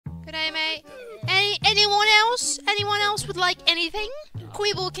Good day, mate. Anyone else? Anyone else would like anything?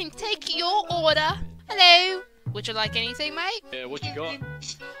 Quibble can take your order. Hello. Would you like anything, mate? Yeah, what you got?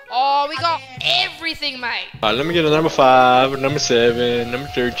 Oh, we got everything, mate. Let me get a number 5, number 7, number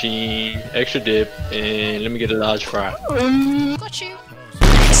 13, extra dip, and let me get a large fry. Got you.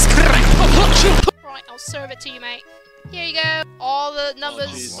 Right, I'll serve it to you, mate. Here you go. All the numbers.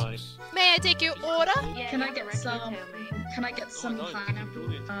 Oh, geez, mate. May I take your order? Can I get some? Can I get some pineapple,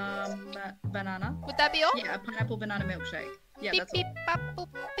 banana? Would that be all? Yeah, a pineapple banana milkshake. Yeah, Beep, that's beep, all. bop, boop,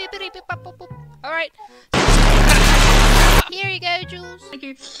 beepity, beep, bop, boop, boop. All right. Here you go, Jules. Thank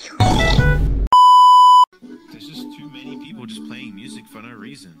you. There's just too many people just playing music for no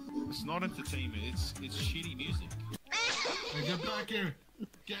reason. It's not entertainment, it's shitty music. Hey, get back here!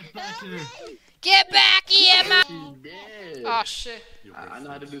 Get back here! Get back here, man. She's dead. Oh shit. I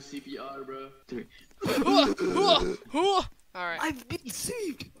know how to do CPR, bro. All right. I've been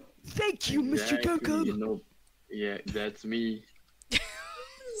saved! Thank you, Mr. Exactly, Coco! you know. Yeah, that's me.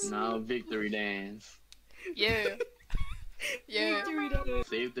 Now victory dance. Yeah. Yeah.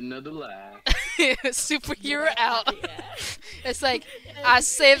 Saved another life. Superhero out. It's like I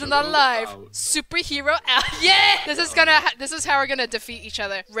saved another life. Superhero out. Yeah. This is how we're gonna defeat each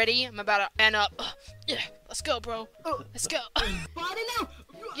other. Ready? I'm about to man up. Yeah. Let's go, bro. Let's go.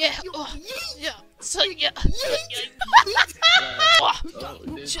 Yeah. Yeah. So yeah.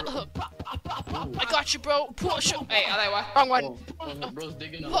 I got you, bro. Push. Hey, other one. Wrong one. Bro's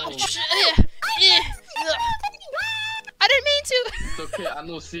digging a Oh, hole. shit. Yeah. I didn't mean to. It's okay, I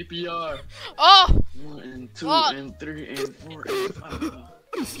know CPR. Oh. 1 and 2 Oh. and 3 and 4 and 5.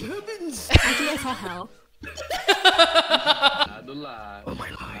 Heavens! Idea for hell. Not alive. Oh my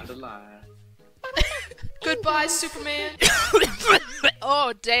life. Not alive. Goodbye, Superman.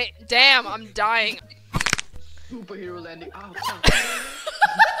 Oh, damn, I'm dying. Superhero landing. Oh,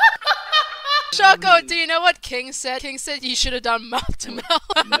 Choco, do you know what King said? King said you should have done mouth to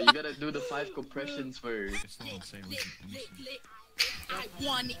mouth. no, you gotta do the 5 compressions first. It's not the same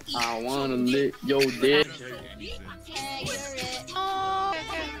I wanna lick your dick. Oh,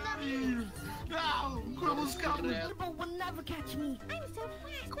 Quibble's coming! Quibble will never catch me. I'm so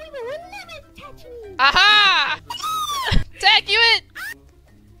fast. Quibble will never catch me. aha! Tag you it.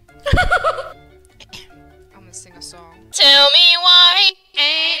 I'm gonna sing a song. Tell me why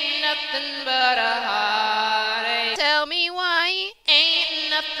ain't nothing but a heartache. Tell me why ain't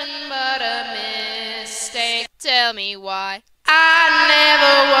nothing but a mistake. Tell me why I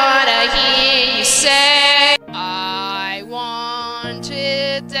never wanna hear you say I want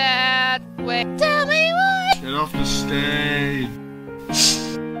it that way. Tell me why. Get off the stage!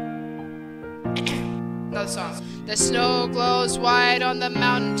 Another song. The snow glows white on the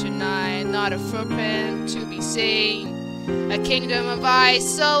mountain tonight, not a footprint to be seen. A kingdom of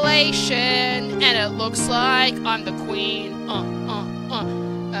isolation, and it looks like I'm the queen.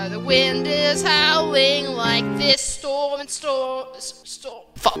 The wind is howling like this storm.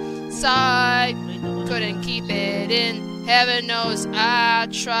 Fuck. Sigh, couldn't keep it in. Heaven knows I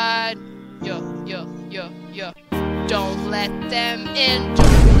tried. Yo. Don't let them in.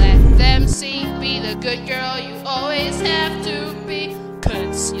 Don't let them see. Be the good girl you always have to be.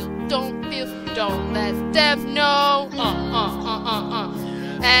 Conceal, don't feel. Don't let them know.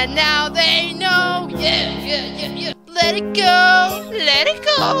 And now they know. Yeah. Let it go. Let it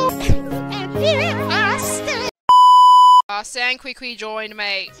go. And here I stay. San Kui joined,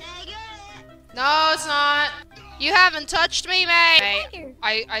 mate. No, it's not. You haven't touched me, mate.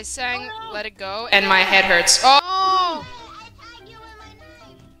 I sang Let It Go, and my head hurts. Oh!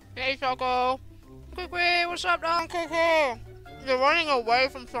 Hey, Choco. Kui, what's up, dog? Coco. You're running away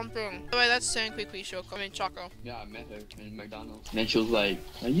from something. By the way, that's San Kui Choco. I mean, Choco. Yeah, I met her in McDonald's. And then she was like,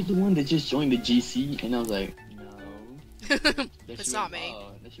 are you the one that just joined the GC? And I was like, no. It's not me.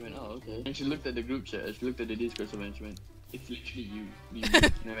 Oh. Then she went, oh, okay. And she looked at the group chat. She looked at the Discord server and she went, it's literally you.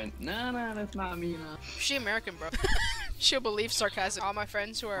 And I went, no, that's not me, no. She American, bro. She'll believe sarcasm. All my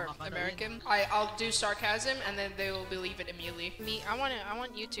friends who are American, I'll do sarcasm and then they will believe it immediately. I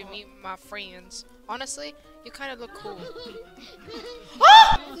want you to meet my friends. Honestly, you kind of look cool.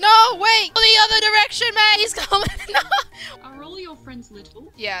 Oh! No, wait! The other direction, man. He's coming. No. Are all your friends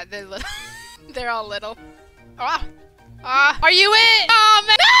little? Yeah, they're little. They're all little. Are you it? Oh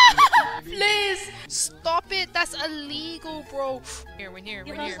man! No! Please stop it. That's illegal, bro. We're in here.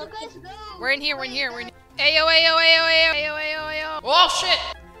 We're in here. Ayo. Oh shit.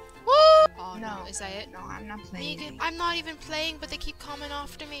 Woo! Oh No. Is that it? No, I'm not playing. Megan, I'm not even playing, but they keep coming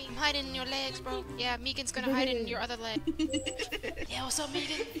after me. I'm hiding in your legs, bro. Yeah, Megan's gonna hide in your other leg. Yeah, what's up,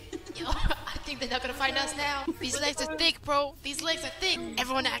 Megan? Yo, I think they're not gonna find us now. These legs are thick, bro. These legs are thick.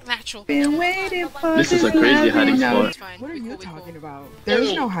 Everyone act natural. Been waiting for This is a crazy hiding spot. It's fine. What are We you cool, we talking cool. about?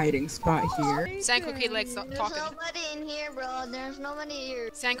 There's no hiding spot here. Sand quickly legs talking. There's nobody in here, bro. There's nobody here.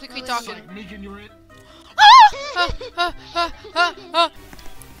 Sand quickly Nobody talking. Megan, you're it.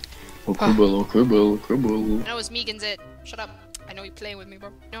 Oh, Quibble, Quibble, Quibble. I know it's Megan's it. Shut up. I know you're playing with me, bro.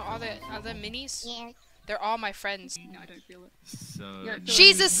 You know all the other minis? Yeah. They're all my friends. No, I don't feel it. So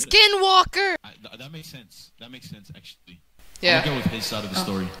She's a skinwalker! that makes sense. That makes sense actually. Yeah. I'll go with his side of the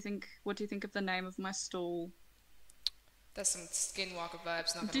story. What do you think of the name of my stall? That's some skinwalker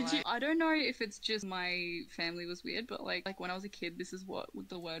vibes, not gonna Did lie. you? I don't know if it's just my family was weird, but like when I was a kid, this is what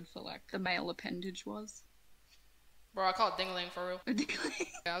the word for like the male appendage was. Bro, I call it dingling for real.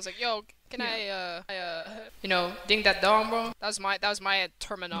 Yeah, I was like, yo, can I you know, ding that dong, bro? That was my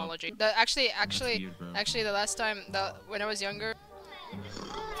terminology. The, actually, the last time, when I was younger.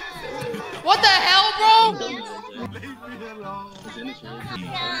 What the hell, bro?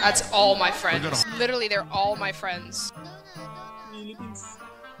 That's all my friends. Literally, they're all my friends.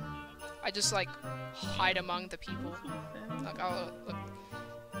 I just like hide among the people. Like, I'll look.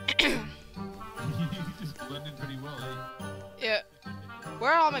 Just blended pretty well, eh? Yeah.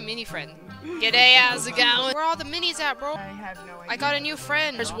 Where are all my mini friends? G'day, how's it going? Where are all the minis at, bro? I have no idea. I got a new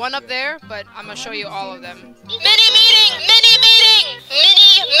friend. There's one up there, but I'm gonna show you all of them. Mini meeting! Mini meeting!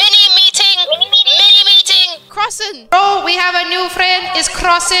 Mini meeting! Crossing! Bro, we have a new friend. Is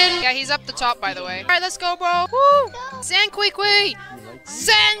crossing. Yeah, he's up the top, by the way. Alright, let's go, bro. Woo! San Quickly!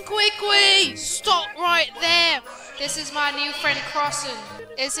 San Quickly! Stop right there! This is my new friend crossing.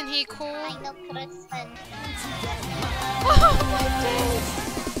 Isn't he cool? I know Kristen.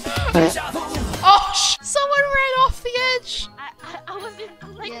 Oh, someone ran off the edge. I was in,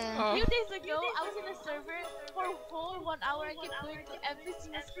 like, Yeah. a few days ago, I was in a server for a whole 1 hour. I kept going to every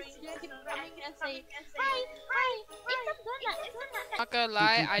single stranger, I kept running and saying, hi, it's Abdullah. Not gonna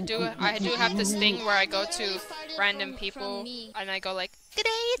lie, I do have this thing where I go to random people and I go like,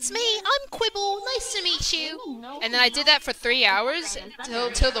 "G'day, it's me. I'm Quibble. Nice to meet you." And then I did that for 3 hours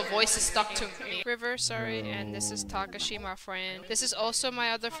till the voice is stuck to me. River, sorry, and this is Takashi, my friend. This is also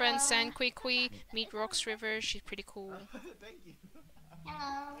my other friend, San Quickly. Meet Rocks River. She's pretty cool.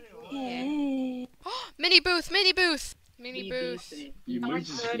 Yeah. Mini booth, mini booth, mini booth. You moved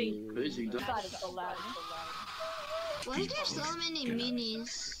to crazy. Why is there so many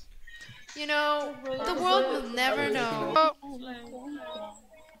minis? You know, the world will never know. Oh,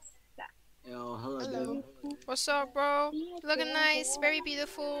 Yo, hello, dude. what's up, bro? Looking nice, very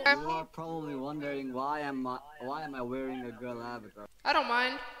beautiful. You are probably wondering why am I wearing a girl avatar? I don't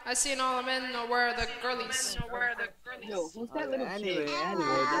mind. I seen all the men wear the girlies. Yo, who's that little Anyway,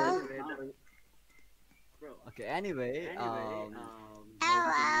 kid? anyway, Hello.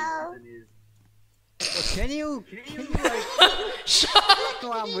 can you like so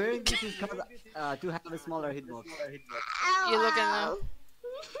I'm wearing this is because to have a smaller hitbox. You looking though?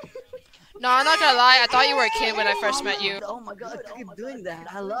 No, I'm not gonna lie. I thought you were a kid when I first met you. Oh my god, keep doing that.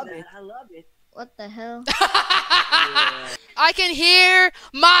 I love it. What the hell? I can hear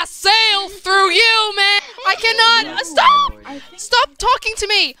myself through you, man. I cannot. Stop! Stop talking to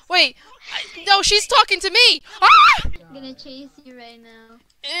me. Wait. No, she's talking to me. Ah! I'm gonna chase you right now.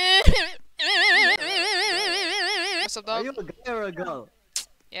 What's up, Are dog? you a guy or a girl?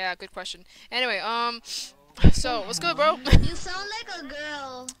 Yeah, good question. Anyway, so what's good, bro? You sound like a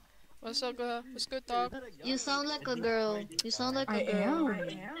girl. What's up, girl? What's good, dog? You sound like a girl. You sound like I a girl. am.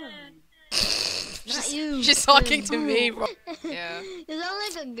 Not you. She's talking to me, bro. Yeah. You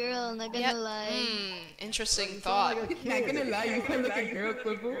sound like a girl, not gonna lie. Interesting thought. Not gonna lie, you sound like a girl,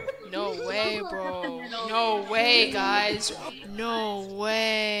 Quibble. No way, bro. No way, guys. No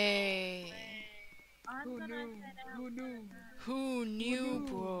way. Who knew,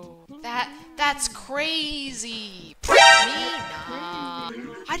 bro? That's crazy. Me? Nah.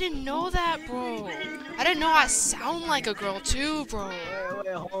 I didn't know that, bro. I didn't know I sound like a girl too, bro.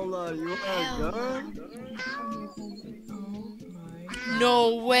 Wait, hold on. You are a girl?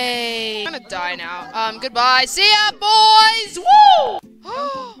 No way. I'm gonna die now. Goodbye. See ya, boys. Woo!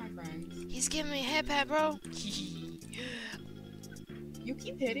 He's giving me a head pat, bro. You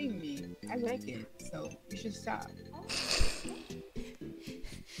keep hitting me. I like it, so you should stop.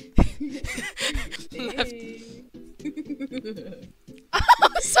 Hey.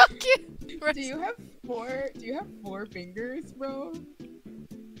 So cute. Do you have four fingers, bro?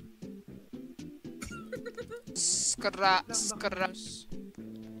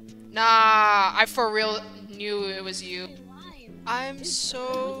 Nah, I for real knew it was you. I'm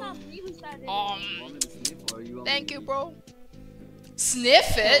so... Thank you, bro.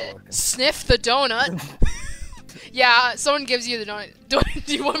 Sniff it? Sniff the donut? Yeah, someone gives you the donut.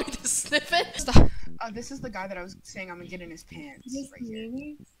 Do you want me to sniff it? Stop. This is the guy that I was saying I'm gonna get in his pants. Right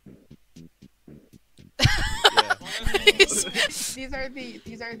here. These are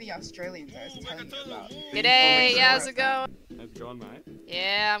the Australians I was telling you about. G'day, how's it going? How's it going, mate?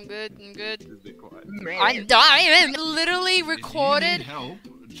 Yeah, I'm good, I'm good. It's a bit quiet. I'm dying! Literally recorded. If you need help,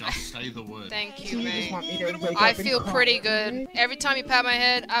 just say the word. Thank you, You just mate. want me to wake I up and feel cry. pretty good. Every time you pat my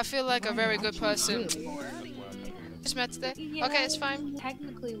head, I feel like a very good person. Just met today? Yeah, Okay, it's fine.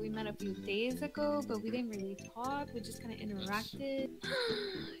 Technically, we met a few days ago, but we didn't really talk. We just kind of interacted.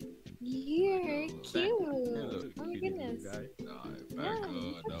 You're cute. Oh my goodness. Hey,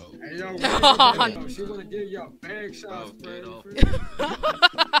 yo, she wanna give y'all bag shots, bro.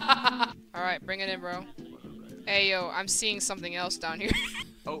 Alright, bring it in, bro. Hey, yo, I'm seeing something else down here.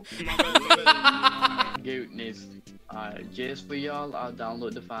 Oh, goodness. Just for y'all, I'll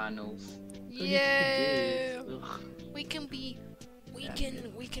download the finals. Yeah. We can play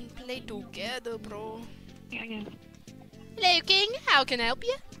together, bro. Hello, King. How can I help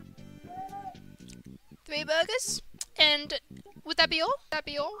you? 3 burgers, and would that be all?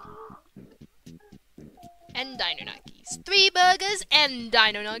 And dino nuggies. 3 burgers and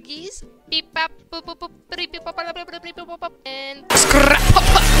dino nuggies. Beep bop boop boop boop beep beep bop bop bop beep bop bop and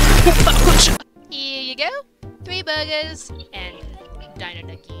here you go. 3 burgers and dino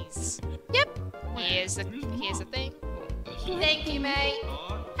nuggies. Yep. Here's the thing. Thank you, mate.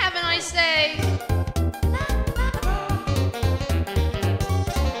 Have a nice day.